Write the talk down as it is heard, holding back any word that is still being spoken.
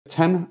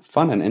10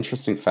 fun and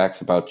interesting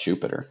facts about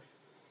Jupiter.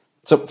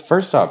 So,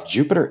 first off,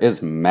 Jupiter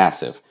is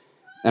massive.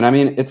 And I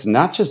mean, it's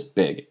not just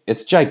big,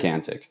 it's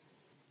gigantic.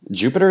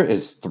 Jupiter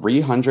is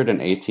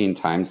 318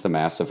 times the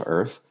mass of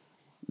Earth.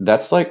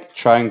 That's like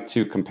trying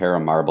to compare a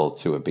marble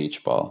to a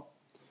beach ball.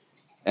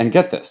 And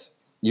get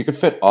this, you could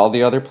fit all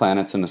the other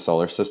planets in the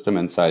solar system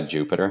inside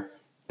Jupiter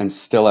and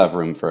still have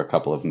room for a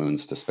couple of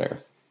moons to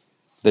spare.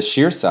 The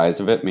sheer size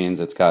of it means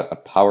it's got a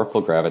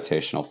powerful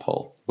gravitational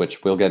pull,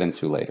 which we'll get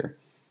into later.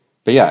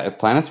 But yeah, if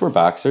planets were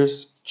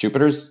boxers,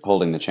 Jupiter's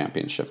holding the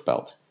championship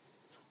belt.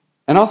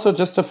 And also,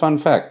 just a fun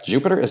fact,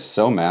 Jupiter is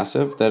so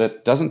massive that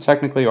it doesn't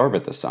technically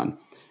orbit the Sun.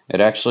 It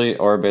actually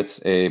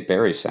orbits a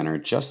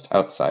barycenter just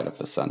outside of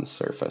the Sun's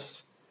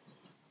surface.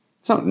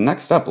 So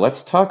next up,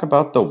 let's talk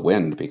about the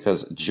wind,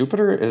 because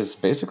Jupiter is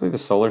basically the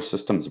solar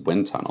system's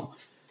wind tunnel.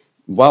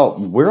 While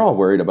we're all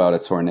worried about a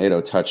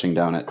tornado touching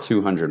down at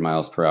 200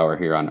 miles per hour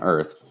here on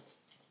Earth,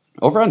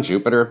 over on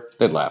Jupiter,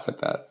 they'd laugh at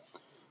that.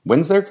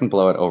 Winds there can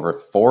blow at over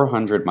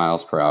 400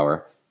 miles per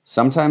hour,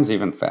 sometimes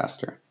even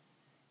faster.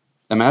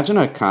 Imagine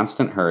a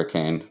constant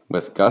hurricane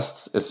with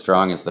gusts as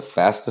strong as the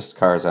fastest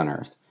cars on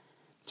Earth,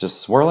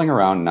 just swirling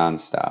around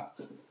nonstop.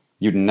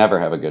 You'd never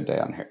have a good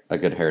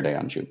hair day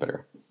on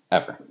Jupiter,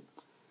 ever.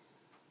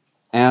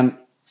 And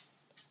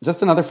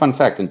just another fun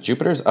fact,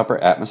 Jupiter's upper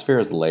atmosphere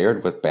is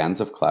layered with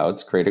bands of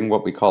clouds, creating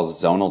what we call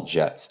zonal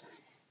jets,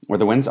 where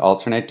the winds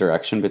alternate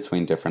direction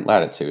between different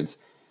latitudes.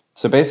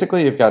 So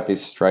basically, you've got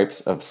these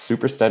stripes of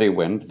super steady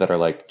wind that are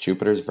like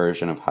Jupiter's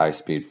version of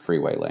high-speed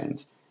freeway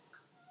lanes,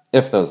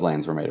 if those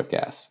lanes were made of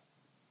gas.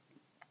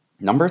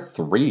 Number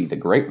 3, the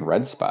Great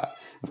Red Spot.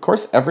 Of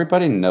course,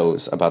 everybody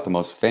knows about the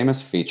most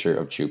famous feature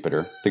of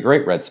Jupiter, the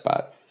Great Red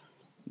Spot.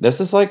 This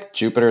is like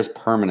Jupiter's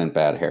permanent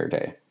bad hair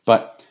day,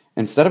 but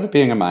instead of it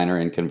being a minor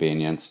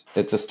inconvenience,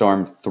 it's a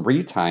storm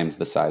 3 times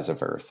the size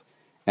of Earth,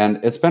 and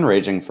it's been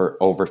raging for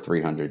over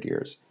 300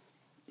 years.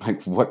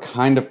 Like, what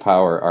kind of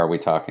power are we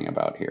talking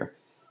about here?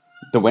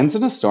 The winds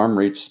in a storm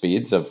reach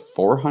speeds of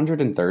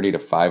 430 to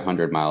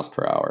 500 miles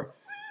per hour,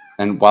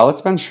 and while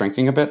it's been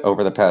shrinking a bit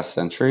over the past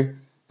century,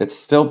 it's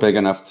still big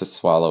enough to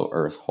swallow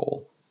Earth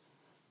whole.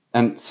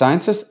 And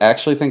scientists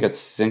actually think it's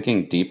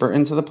sinking deeper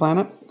into the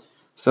planet,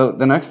 so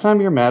the next time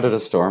you're mad at a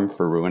storm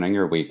for ruining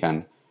your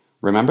weekend,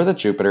 remember that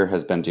Jupiter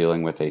has been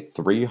dealing with a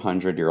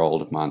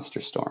 300-year-old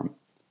monster storm.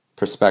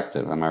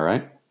 Perspective, am I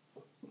right?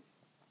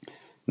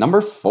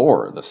 Number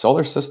 4, the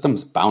solar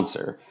system's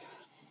bouncer.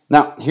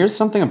 Now, here's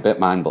something a bit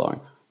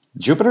mind-blowing.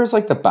 Jupiter is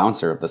like the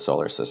bouncer of the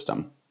solar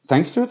system.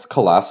 Thanks to its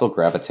colossal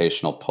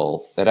gravitational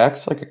pull, it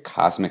acts like a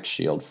cosmic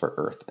shield for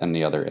Earth and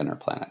the other inner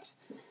planets.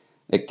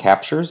 It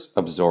captures,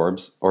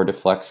 absorbs, or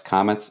deflects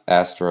comets,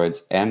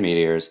 asteroids, and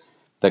meteors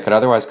that could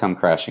otherwise come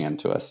crashing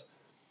into us.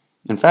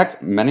 In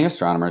fact, many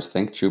astronomers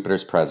think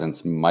Jupiter's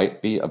presence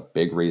might be a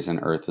big reason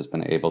Earth has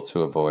been able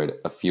to avoid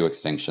a few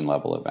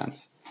extinction-level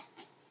events.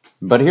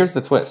 But here's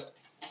the twist.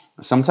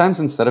 Sometimes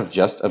instead of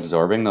just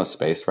absorbing those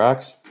space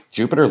rocks,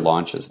 Jupiter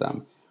launches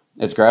them.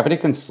 Its gravity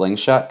can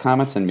slingshot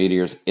comets and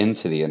meteors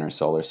into the inner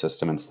solar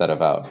system instead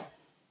of out.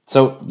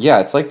 So yeah,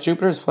 it's like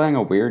Jupiter's playing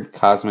a weird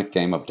cosmic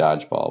game of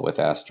dodgeball with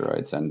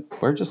asteroids, and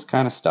we're just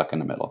kind of stuck in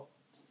the middle.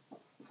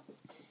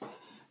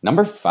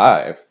 Number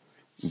 5.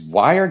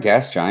 Why are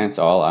gas giants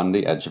all on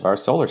the edge of our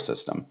solar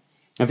system?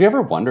 Have you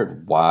ever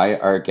wondered why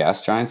our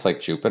gas giants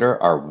like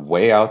Jupiter are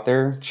way out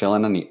there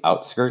chilling on the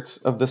outskirts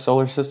of the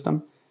solar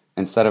system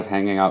instead of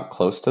hanging out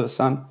close to the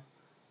sun?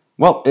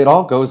 Well, it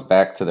all goes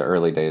back to the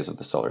early days of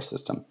the solar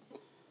system.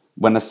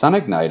 When the sun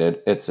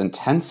ignited, its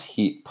intense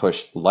heat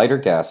pushed lighter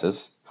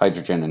gases,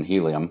 hydrogen and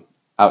helium,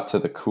 out to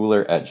the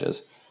cooler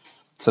edges.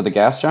 So the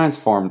gas giants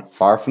formed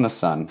far from the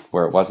sun,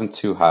 where it wasn't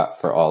too hot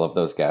for all of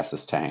those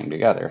gases to hang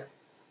together.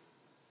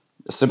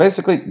 So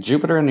basically,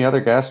 Jupiter and the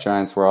other gas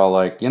giants were all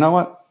like, you know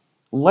what?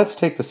 Let's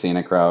take the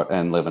scenic route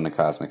and live in the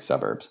cosmic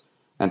suburbs.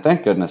 And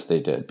thank goodness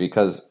they did,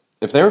 because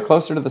if they were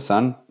closer to the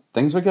sun,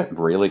 things would get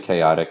really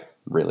chaotic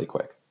really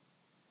quick.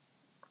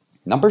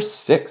 Number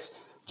 6,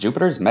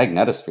 Jupiter's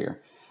magnetosphere.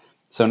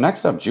 So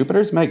next up,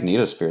 Jupiter's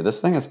magnetosphere.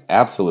 This thing is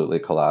absolutely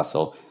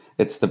colossal.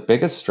 It's the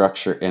biggest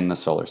structure in the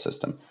solar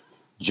system.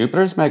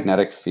 Jupiter's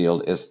magnetic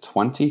field is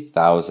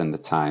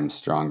 20,000 times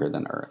stronger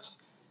than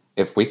Earth's.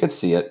 If we could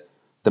see it,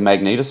 the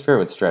magnetosphere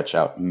would stretch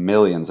out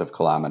millions of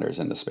kilometers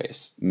into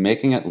space,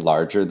 making it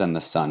larger than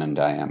the sun in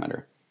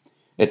diameter.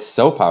 It's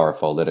so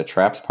powerful that it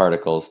traps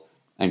particles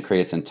and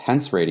creates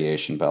intense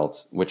radiation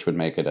belts, which would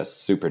make it a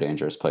super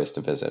dangerous place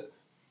to visit.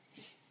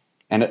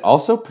 And it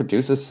also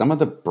produces some of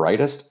the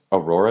brightest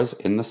auroras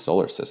in the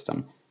solar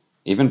system,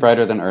 even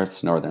brighter than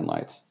Earth's northern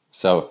lights.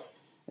 So,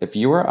 if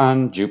you were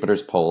on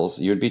Jupiter's poles,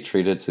 you would be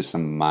treated to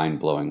some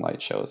mind-blowing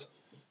light shows.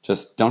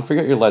 Just don't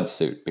forget your lead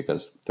suit,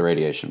 because the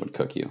radiation would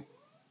cook you.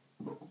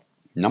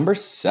 Number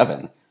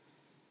 7.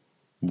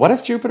 What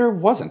if Jupiter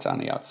wasn't on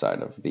the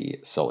outside of the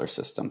solar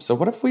system? So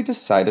what if we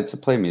decided to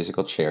play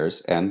musical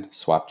chairs and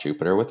swap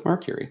Jupiter with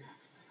Mercury?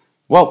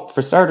 Well,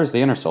 for starters, the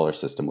inner solar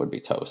system would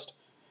be toast.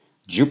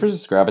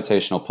 Jupiter's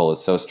gravitational pull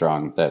is so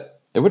strong that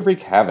it would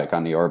wreak havoc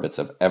on the orbits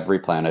of every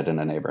planet in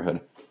a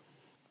neighborhood.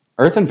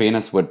 Earth and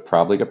Venus would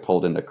probably get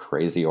pulled into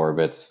crazy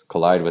orbits,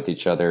 collide with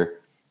each other,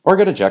 or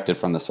get ejected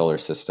from the solar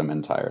system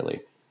entirely.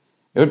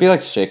 It would be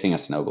like shaking a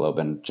snow globe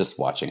and just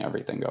watching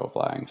everything go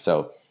flying.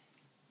 So,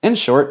 in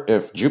short,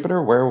 if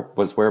Jupiter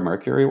was where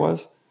Mercury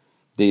was,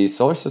 the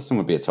solar system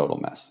would be a total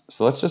mess.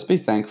 So let's just be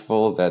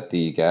thankful that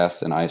the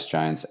gas and ice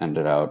giants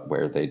ended out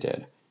where they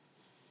did.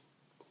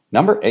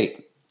 Number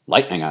 8,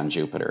 lightning on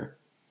Jupiter.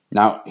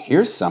 Now,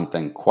 here's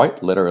something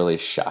quite literally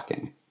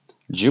shocking.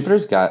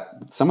 Jupiter's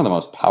got some of the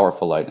most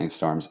powerful lightning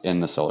storms in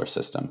the solar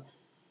system.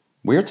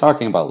 We're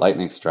talking about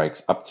lightning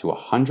strikes up to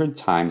 100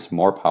 times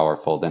more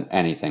powerful than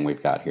anything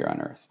we've got here on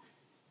Earth.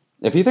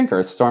 If you think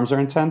Earth storms are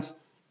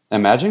intense,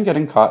 imagine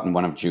getting caught in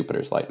one of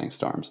Jupiter's lightning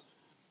storms.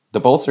 The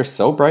bolts are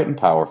so bright and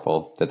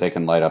powerful that they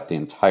can light up the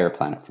entire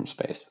planet from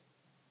space.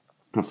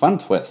 A fun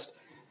twist,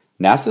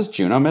 NASA's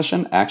Juno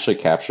mission actually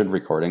captured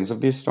recordings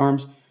of these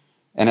storms,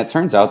 and it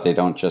turns out they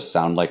don't just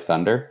sound like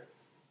thunder.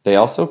 They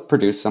also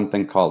produce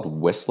something called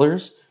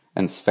whistlers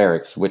and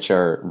spherics, which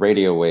are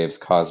radio waves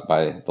caused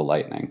by the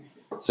lightning.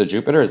 So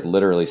Jupiter is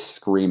literally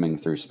screaming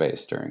through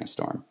space during a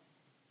storm.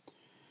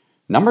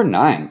 Number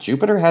 9,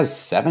 Jupiter has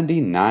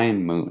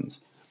 79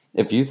 moons.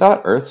 If you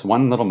thought Earth's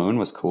one little moon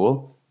was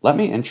cool, let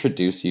me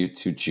introduce you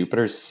to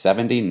Jupiter's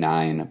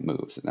 79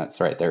 moons. That's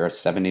right, there are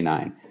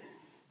 79.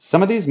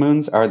 Some of these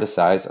moons are the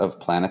size of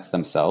planets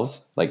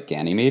themselves, like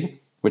Ganymede,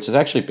 which is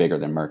actually bigger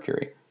than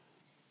Mercury.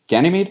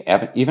 Ganymede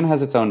even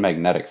has its own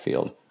magnetic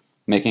field,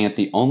 making it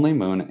the only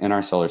moon in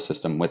our solar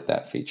system with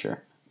that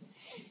feature.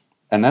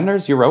 And then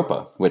there's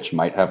Europa, which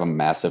might have a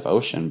massive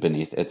ocean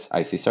beneath its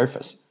icy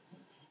surface.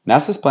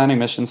 NASA's planning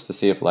missions to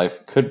see if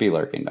life could be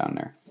lurking down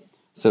there.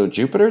 So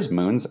Jupiter's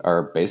moons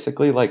are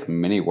basically like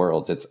mini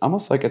worlds. It's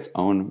almost like its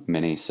own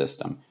mini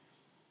system.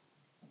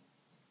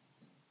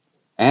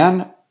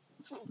 And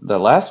the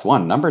last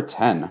one, number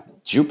 10,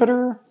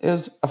 Jupiter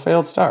is a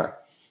failed star.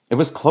 It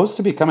was close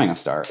to becoming a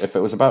star. If it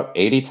was about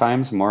 80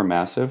 times more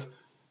massive,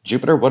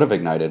 Jupiter would have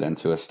ignited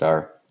into a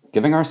star,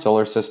 giving our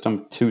solar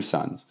system 2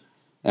 suns.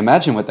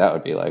 Imagine what that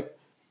would be like.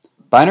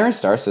 Binary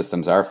star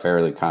systems are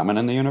fairly common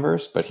in the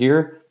universe, but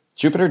here,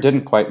 Jupiter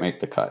didn't quite make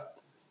the cut.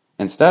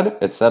 Instead,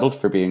 it settled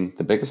for being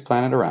the biggest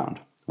planet around,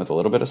 with a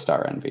little bit of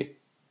star envy.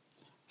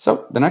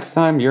 So, the next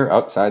time you're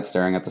outside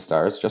staring at the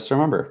stars, just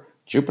remember,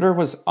 Jupiter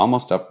was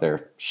almost up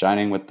there,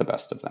 shining with the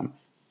best of them.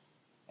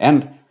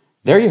 And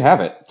there you have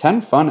it,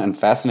 10 fun and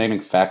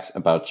fascinating facts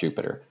about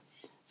Jupiter.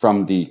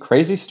 From the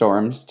crazy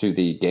storms to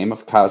the game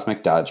of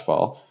cosmic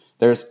dodgeball,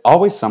 there's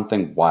always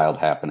something wild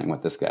happening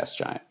with this gas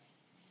giant.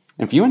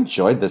 If you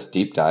enjoyed this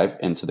deep dive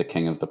into the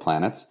king of the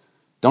planets,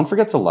 don't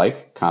forget to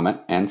like,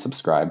 comment, and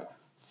subscribe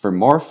for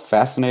more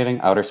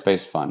fascinating outer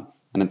space fun.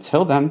 And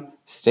until then,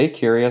 stay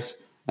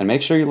curious and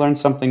make sure you learn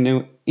something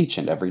new each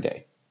and every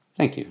day.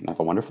 Thank you, and have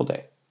a wonderful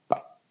day.